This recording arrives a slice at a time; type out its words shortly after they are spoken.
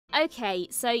Okay,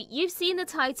 so you've seen the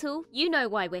title, you know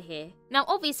why we're here. Now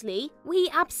obviously, we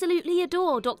absolutely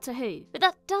adore Doctor Who, but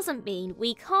that doesn't mean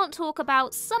we can't talk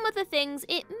about some of the things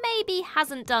it maybe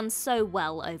hasn't done so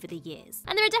well over the years.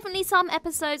 And there are definitely some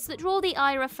episodes that draw the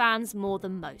ire of fans more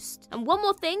than most. And one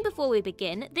more thing before we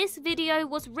begin, this video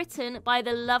was written by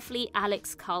the lovely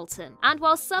Alex Carlton. And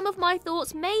while some of my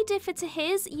thoughts may differ to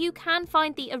his, you can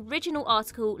find the original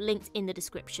article linked in the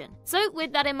description. So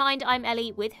with that in mind, I'm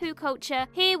Ellie with Who Culture,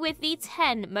 here with the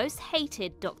 10 most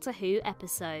hated Doctor Who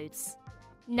episodes.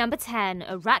 Number 10.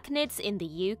 Arachnids in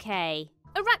the UK.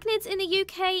 Arachnids in the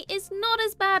UK is not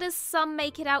as bad as some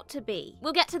make it out to be.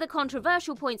 We'll get to the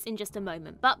controversial points in just a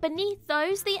moment, but beneath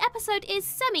those, the episode is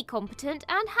semi-competent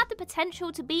and had the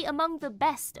potential to be among the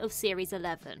best of Series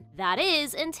 11. That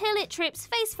is, until it trips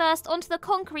face first onto the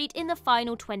concrete in the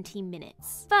final 20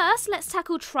 minutes. First, let's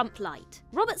tackle Trump Light.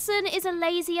 Robertson is a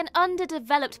lazy and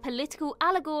underdeveloped political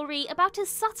allegory about as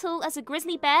subtle as a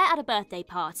grizzly bear at a birthday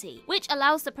party, which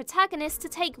allows the protagonist to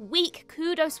take weak,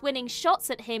 kudos-winning shots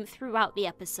at him throughout the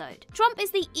episode. Trump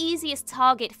is the easiest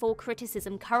target for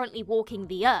criticism currently walking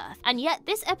the Earth, and yet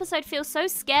this episode feels so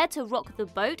scared to rock the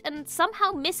boat and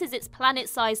somehow misses its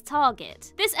planet-sized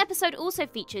target. This episode also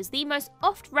features the most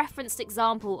oft-referenced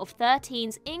example of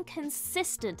 13's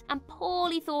inconsistent and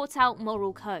poorly thought-out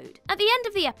moral code. At the end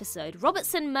of the episode,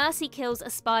 Robertson mercy kills a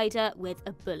spider with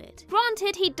a bullet.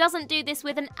 Granted, he doesn't do this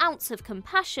with an ounce of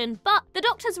compassion, but the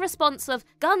Doctor's response of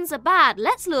 "guns are bad,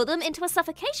 let's lure them into a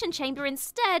suffocation chamber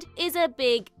instead" is a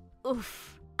big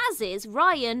oof. As is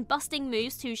Ryan busting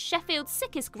moves to Sheffield's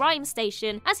sickest grime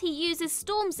station as he uses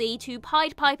Stormzy to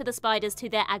Pied Piper the spiders to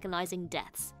their agonising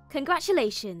deaths.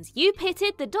 Congratulations, you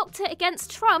pitted the Doctor against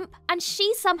Trump and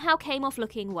she somehow came off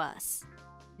looking worse.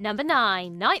 Number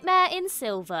 9. Nightmare in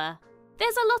Silver.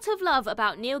 There's a lot of love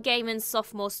about Neil Gaiman's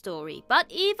sophomore story, but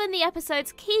even the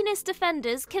episode's keenest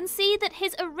defenders can see that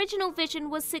his original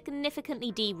vision was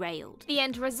significantly derailed. The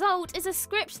end result is a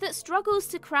script that struggles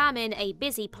to cram in a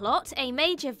busy plot, a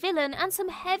major villain, and some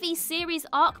heavy series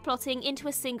arc plotting into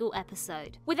a single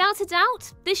episode. Without a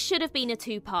doubt, this should have been a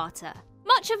two-parter.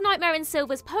 Much of Nightmare in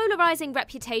Silver's polarising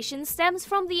reputation stems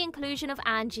from the inclusion of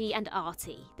Angie and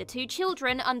Artie, the two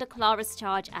children under Clara's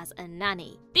charge as a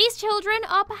nanny. These children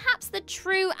are perhaps the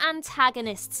true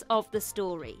antagonists of the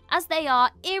story, as they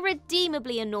are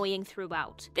irredeemably annoying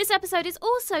throughout. This episode is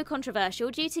also controversial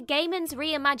due to Gaiman's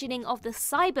reimagining of the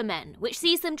Cybermen, which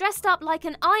sees them dressed up like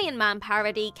an Iron Man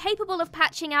parody capable of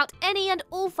patching out any and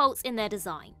all faults in their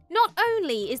design. Not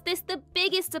only is this the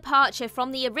biggest departure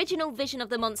from the original vision of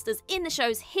the monsters in the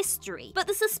show's history, but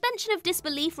the suspension of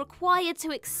disbelief required to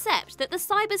accept that the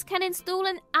Cybers can install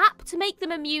an app to make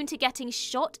them immune to getting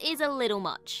shot is a little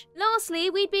much. Lastly,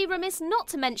 we'd be remiss not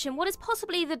to mention what is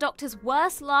possibly the Doctor's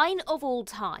worst line of all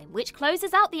time, which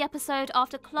closes out the episode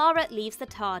after Clara leaves the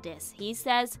TARDIS. He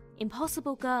says,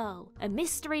 "Impossible girl, a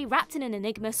mystery wrapped in an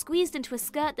enigma squeezed into a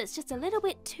skirt that's just a little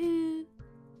bit too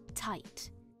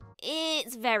tight."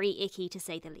 It's very icky to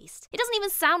say the least. It doesn't even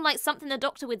sound like something the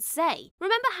Doctor would say.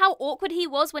 Remember how awkward he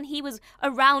was when he was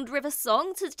around River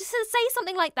Song? To say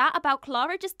something like that about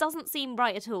Clara just doesn't seem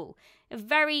right at all. A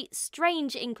very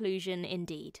strange inclusion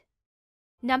indeed.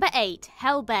 Number 8.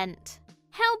 Hellbent.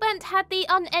 Hellbent had the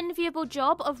unenviable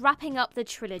job of wrapping up the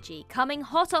trilogy, coming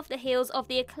hot off the heels of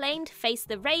the acclaimed Face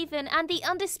the Raven and the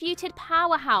undisputed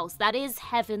powerhouse that is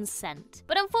Heaven Sent.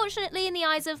 But unfortunately, in the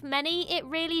eyes of many, it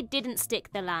really didn't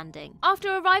stick the landing.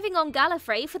 After arriving on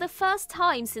Gallifrey for the first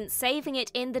time since saving it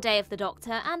in the Day of the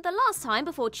Doctor, and the last time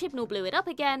before Chibnall blew it up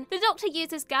again, the Doctor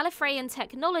uses Gallifreyan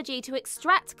technology to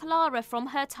extract Clara from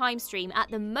her time stream at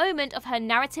the moment of her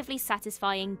narratively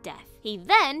satisfying death. He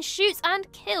then shoots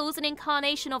and kills an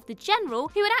incarnation of the General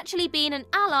who had actually been an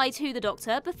ally to the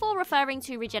Doctor before referring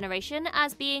to regeneration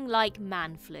as being like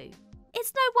man flu.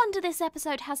 It's no wonder this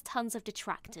episode has tons of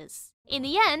detractors. In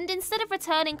the end, instead of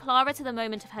returning Clara to the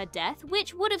moment of her death,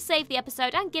 which would have saved the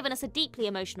episode and given us a deeply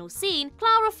emotional scene,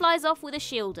 Clara flies off with a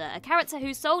Shielder, a character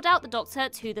who sold out the Doctor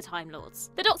to the Time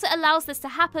Lords. The Doctor allows this to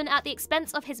happen at the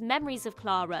expense of his memories of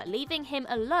Clara, leaving him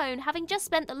alone, having just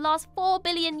spent the last 4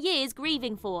 billion years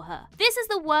grieving for her. This is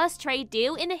the worst trade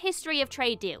deal in the history of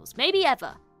trade deals, maybe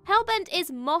ever. Hellbent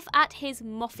is Moff at his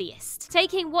moffiest,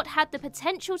 taking what had the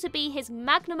potential to be his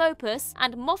magnum opus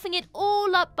and moffing it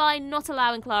all up by not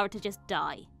allowing Clara to just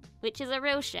die, which is a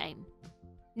real shame.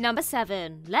 Number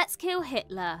 7. Let's Kill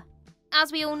Hitler.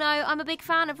 As we all know, I'm a big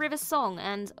fan of River Song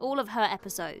and all of her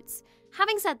episodes.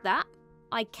 Having said that,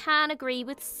 I can agree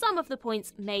with some of the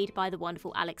points made by the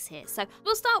wonderful Alex here. So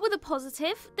we'll start with a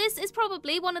positive. This is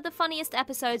probably one of the funniest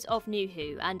episodes of New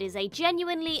Who and is a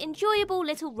genuinely enjoyable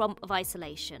little romp of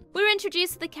isolation. We're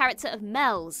introduced to the character of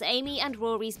Mel's, Amy and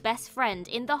Rory's best friend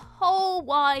in the whole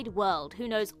wide world, who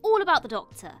knows all about the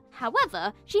Doctor.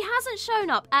 However, she hasn't shown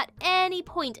up at any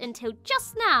point until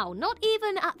just now, not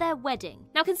even at their wedding.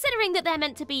 Now, considering that they're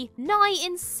meant to be nigh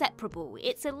inseparable,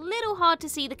 it's a little hard to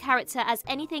see the character as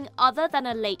anything other than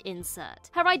a late insert.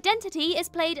 Her identity is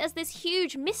played as this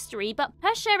huge mystery, but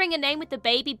her sharing a name with the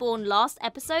baby born last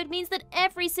episode means that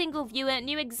every single viewer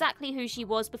knew exactly who she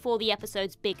was before the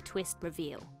episode's big twist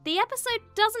reveal. The episode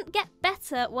doesn't get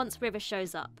better once River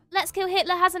shows up. Let's Kill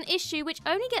Hitler has an issue which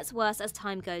only gets worse as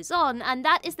time goes on, and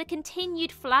that is the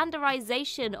continued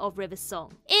Flanderization of River's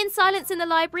song. In Silence in the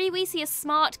Library, we see a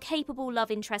smart, capable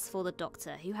love interest for the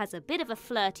Doctor, who has a bit of a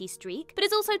flirty streak, but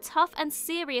is also tough and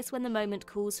serious when the moment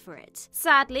calls for it.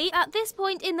 Sadly, at this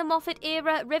point in the Moffat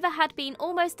era, River had been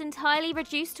almost entirely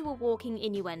reduced to a walking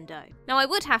innuendo. Now, I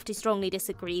would have to strongly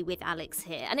disagree with Alex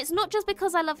here, and it's not just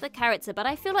because I love the character, but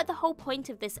I feel like the whole point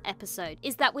of this episode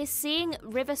is that we're seeing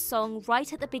River's song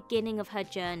right at the beginning of her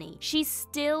journey. She's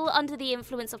still under the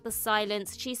influence of the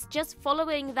silence. She's just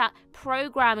following that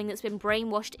programming that's been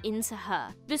brainwashed into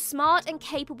her. The smart and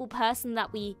capable person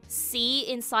that we see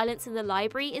in Silence in the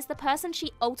Library is the person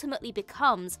she ultimately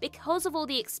becomes because of all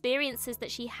the experiences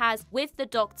that she has with the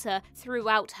Doctor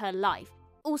throughout her life.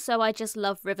 Also, I just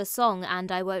love River's song,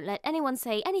 and I won't let anyone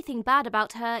say anything bad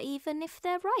about her, even if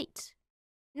they're right.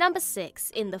 Number 6,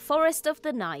 In the Forest of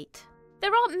the Night.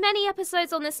 There aren't many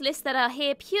episodes on this list that are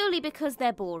here purely because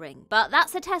they're boring, but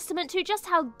that's a testament to just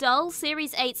how dull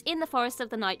Series 8's In the Forest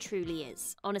of the Night truly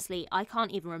is. Honestly, I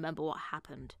can't even remember what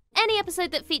happened. Any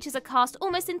episode that features a cast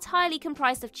almost entirely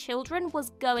comprised of children was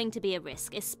going to be a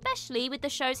risk, especially with the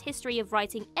show's history of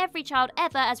writing every child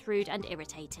ever as rude and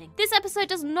irritating. This episode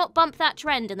does not bump that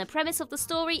trend, and the premise of the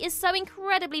story is so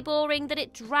incredibly boring that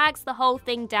it drags the whole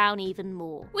thing down even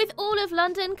more. With all of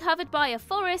London covered by a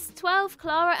forest, 12,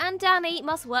 Clara and Danny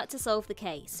must work to solve the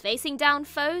case, facing down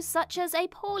foes such as a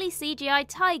poorly CGI'd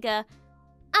tiger,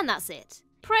 and that's it.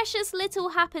 Precious little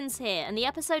happens here, and the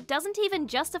episode doesn't even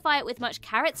justify it with much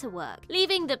character work,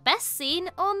 leaving the best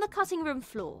scene on the cutting room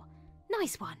floor.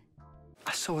 Nice one.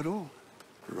 I saw it all.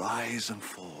 Rise and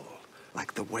fall,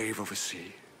 like the wave of a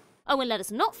sea. Oh, and let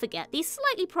us not forget the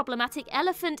slightly problematic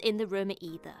elephant in the room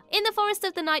either. In the Forest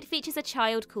of the Night features a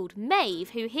child called Maeve,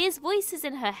 who hears voices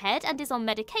in her head and is on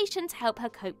medication to help her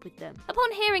cope with them.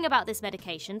 Upon hearing about this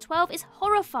medication, 12 is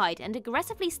horrified and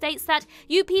aggressively states that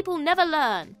you people never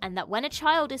learn, and that when a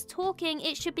child is talking,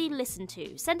 it should be listened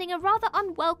to, sending a rather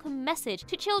unwelcome message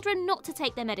to children not to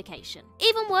take their medication.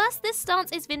 Even worse, this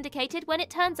stance is vindicated when it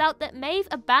turns out that Maeve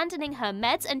abandoning her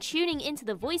meds and tuning into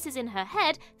the voices in her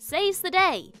head saves the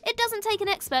day. It doesn't take an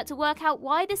expert to work out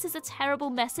why this is a terrible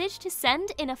message to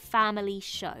send in a family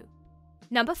show.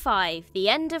 Number 5, The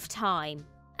End of Time.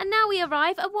 And now we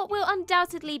arrive at what will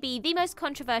undoubtedly be the most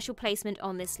controversial placement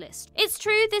on this list. It's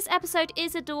true this episode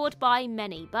is adored by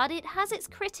many, but it has its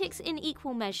critics in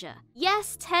equal measure.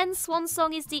 Yes, Ten's swan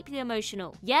song is deeply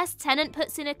emotional. Yes, Tennant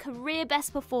puts in a career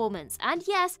best performance. And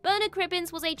yes, Bernard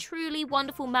Cribbins was a truly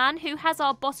wonderful man who has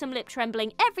our bottom lip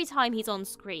trembling every time he's on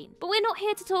screen. But we're not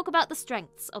here to talk about the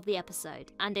strengths of the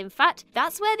episode. And in fact,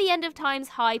 that's where The End of Time's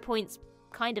high points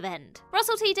kind of end.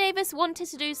 Russell T Davies wanted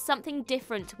to do something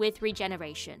different with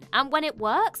Regeneration, and when it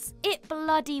works, it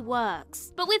bloody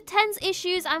works. But with Ten's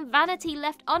issues and vanity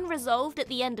left unresolved at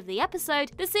the end of the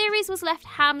episode, the series was left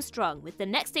hamstrung, with the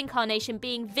next incarnation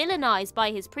being villainized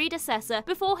by his predecessor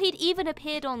before he'd even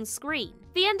appeared on screen.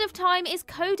 The End of Time is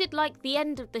coded like the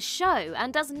end of the show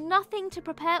and does nothing to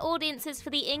prepare audiences for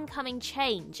the incoming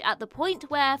change, at the point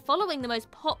where, following the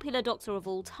most popular Doctor of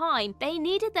all time, they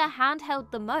needed their hand held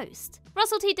the most.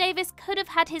 Russell T Davies could have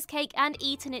had his cake and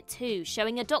eaten it too,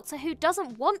 showing a Doctor who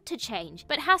doesn't want to change,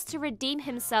 but has to redeem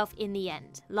himself in the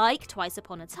end, like Twice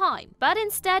Upon a Time. But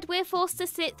instead, we're forced to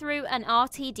sit through an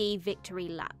RTD victory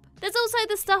lap. There's also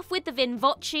the stuff with the Vin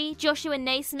Voce, Joshua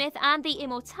Naismith, and the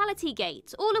Immortality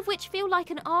Gate, all of which feel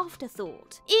like an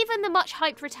afterthought. Even the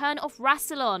much-hyped return of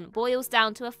Rassilon boils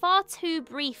down to a far too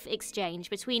brief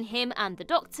exchange between him and the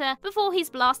Doctor before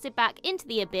he's blasted back into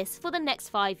the abyss for the next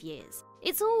 5 years.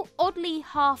 It's all oddly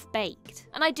half-baked,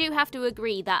 and I do have to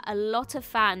agree that a lot of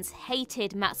fans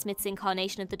hated Matt Smith's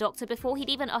incarnation of the Doctor before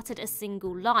he'd even uttered a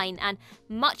single line, and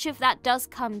much of that does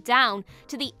come down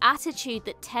to the attitude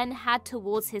that Ten had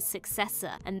towards his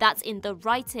successor, and that's in the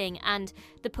writing, and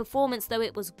the performance, though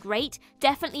it was great,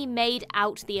 definitely made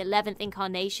out the 11th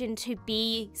incarnation to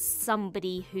be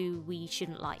somebody who we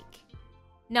shouldn't like.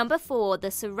 Number 4, the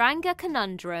Saranga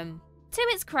Conundrum. To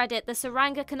its credit, the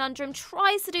Saranga Conundrum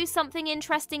tries to do something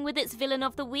interesting with its villain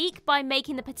of the week by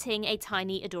making the Pating a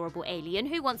tiny, adorable alien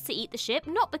who wants to eat the ship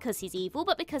not because he's evil,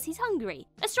 but because he's hungry.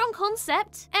 A strong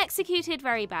concept, executed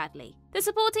very badly. The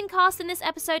supporting cast in this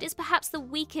episode is perhaps the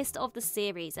weakest of the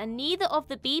series, and neither of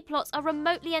the B-plots are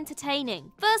remotely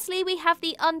entertaining. Firstly, we have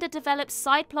the underdeveloped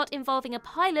side plot involving a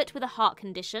pilot with a heart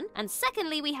condition, and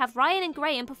secondly, we have Ryan and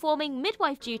Graham performing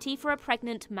midwife duty for a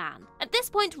pregnant man. At this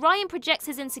point, Ryan projects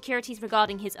his insecurities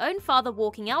regarding his own father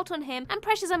walking out on him, and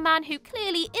pressures a man who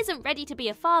clearly isn't ready to be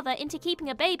a father into keeping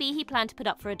a baby he planned to put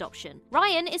up for adoption.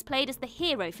 Ryan is played as the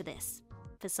hero for this,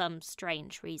 for some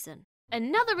strange reason.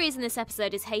 Another reason this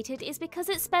episode is hated is because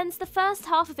it spends the first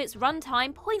half of its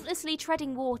runtime pointlessly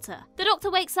treading water. The Doctor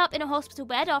wakes up in a hospital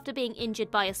bed after being injured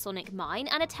by a sonic mine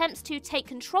and attempts to take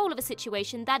control of a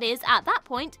situation that is, at that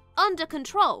point, under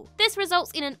control. This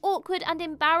results in an awkward and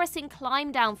embarrassing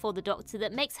climb down for the Doctor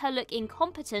that makes her look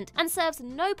incompetent and serves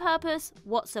no purpose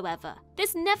whatsoever.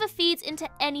 This never feeds into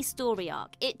any story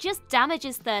arc, it just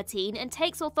damages 13 and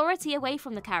takes authority away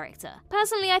from the character.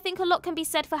 Personally, I think a lot can be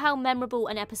said for how memorable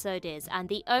an episode is, and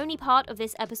the only part of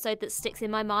this episode that sticks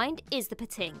in my mind is the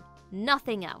Pating.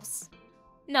 Nothing else.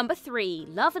 Number 3,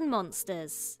 Love and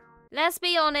Monsters. Let's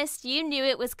be honest, you knew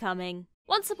it was coming.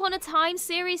 Once upon a time,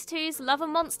 Series 2's Love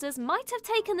and Monsters might have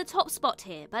taken the top spot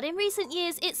here, but in recent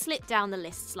years it slipped down the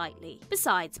list slightly.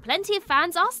 Besides, plenty of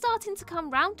fans are starting to come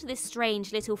round to this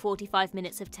strange little 45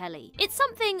 minutes of telly. It's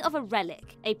something of a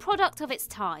relic, a product of its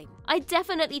time. I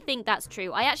definitely think that's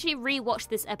true. I actually rewatched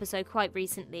this episode quite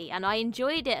recently, and I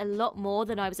enjoyed it a lot more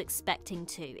than I was expecting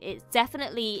to. It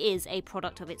definitely is a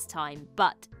product of its time,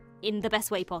 but in the best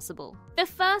way possible. The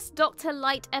first Doctor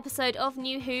Light episode of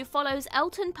New Who follows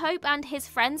Elton Pope and his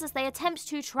friends as they attempt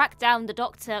to track down the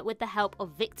Doctor with the help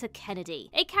of Victor Kennedy,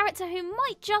 a character who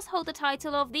might just hold the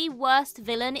title of the worst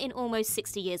villain in almost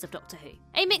 60 years of Doctor Who.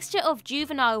 A mixture of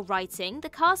juvenile writing, the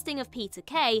casting of Peter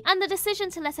Kay, and the decision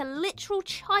to let a literal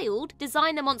child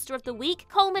design the monster of the week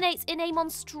culminates in a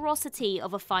monstrosity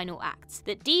of a final act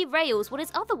that derails what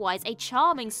is otherwise a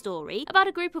charming story about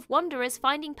a group of wanderers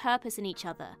finding purpose in each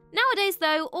other. Nowadays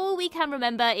though, all we can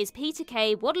remember is Peter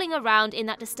Kay waddling around in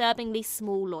that disturbingly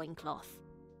small loincloth.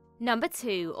 Number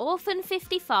 2, Orphan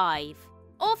 55.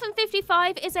 Orphan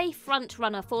 55 is a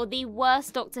front-runner for the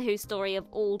worst Doctor Who story of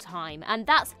all time, and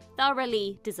that's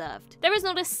thoroughly deserved. There is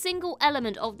not a single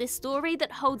element of this story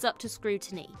that holds up to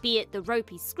scrutiny, be it the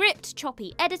ropey script,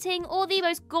 choppy editing, or the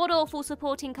most god-awful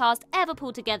supporting cast ever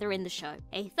pulled together in the show.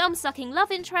 A thumb-sucking love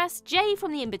interest, Jay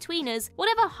from the Inbetweeners,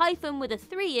 whatever hyphen with a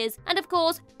 3 is, and of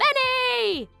course,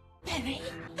 Benny! Benny!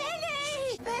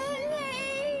 Benny! Benny!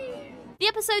 The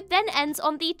episode then ends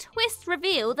on the twist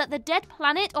reveal that the dead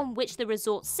planet on which the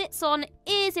resort sits on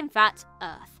is in fact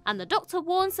Earth, and the Doctor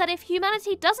warns that if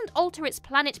humanity doesn't alter its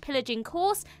planet-pillaging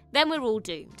course, then we're all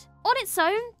doomed. On its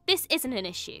own, this isn't an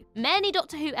issue. Many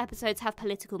Doctor Who episodes have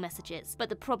political messages, but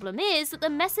the problem is that the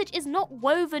message is not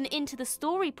woven into the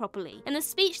story properly, and the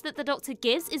speech that the Doctor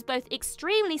gives is both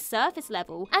extremely surface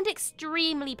level and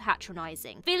extremely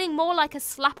patronising, feeling more like a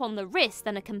slap on the wrist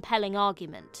than a compelling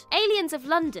argument. Aliens of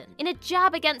London, in a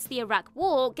jab against the Iraq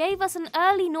War, gave us an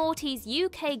early noughties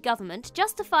UK government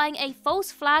justifying a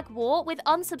false flag war with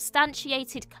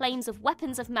unsubstantiated claims of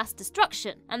weapons of mass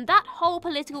destruction, and that whole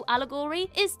political allegory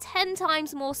is 10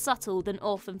 times more subtle than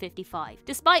Orphan 55,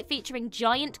 despite featuring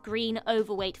giant green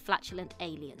overweight flatulent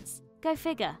aliens. Go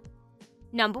figure.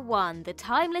 Number 1, The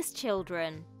Timeless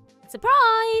Children.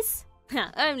 Surprise!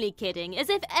 Only kidding, as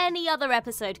if any other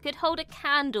episode could hold a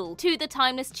candle to The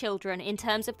Timeless Children in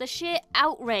terms of the sheer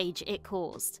outrage it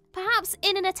caused. Perhaps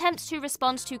in an attempt to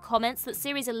respond to comments that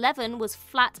Series 11 was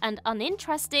flat and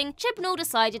uninteresting, Chibnall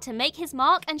decided to make his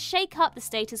mark and shake up the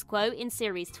status quo in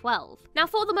Series 12. Now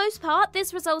for the most part,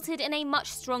 this resulted in a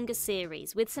much stronger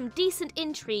series, with some decent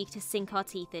intrigue to sink our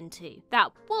teeth into.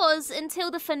 That was until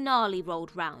the finale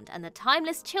rolled round, and The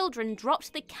Timeless Children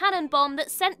dropped the cannon bomb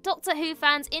that sent Doctor Who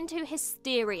fans into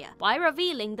hysteria by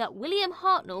revealing that William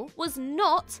Hartnell was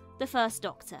not the first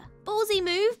Doctor. Ballsy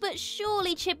move, but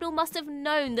surely Chibnall must have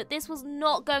known that this was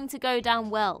not going to go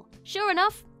down well. Sure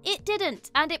enough, it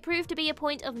didn't, and it proved to be a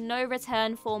point of no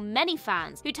return for many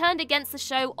fans who turned against the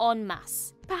show en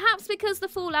masse. Perhaps because the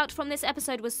fallout from this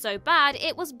episode was so bad,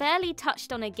 it was barely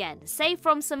touched on again, save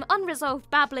from some unresolved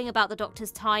babbling about the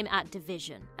Doctor's time at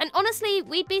Division. And honestly,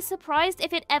 we'd be surprised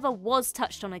if it ever was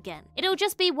touched on again. It'll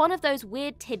just be one of those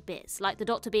weird tidbits, like the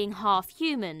Doctor being half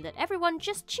human, that everyone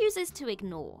just chooses to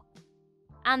ignore.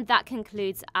 And that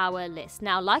concludes our list.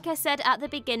 Now, like I said at the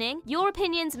beginning, your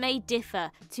opinions may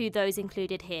differ to those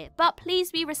included here, but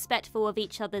please be respectful of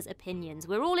each other's opinions.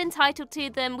 We're all entitled to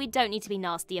them, we don't need to be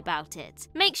nasty about it.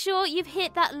 Make sure you've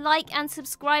hit that like and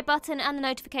subscribe button and the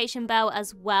notification bell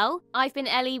as well. I've been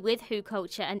Ellie with Who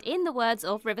Culture, and in the words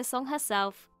of Riversong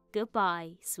herself,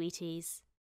 goodbye, sweeties.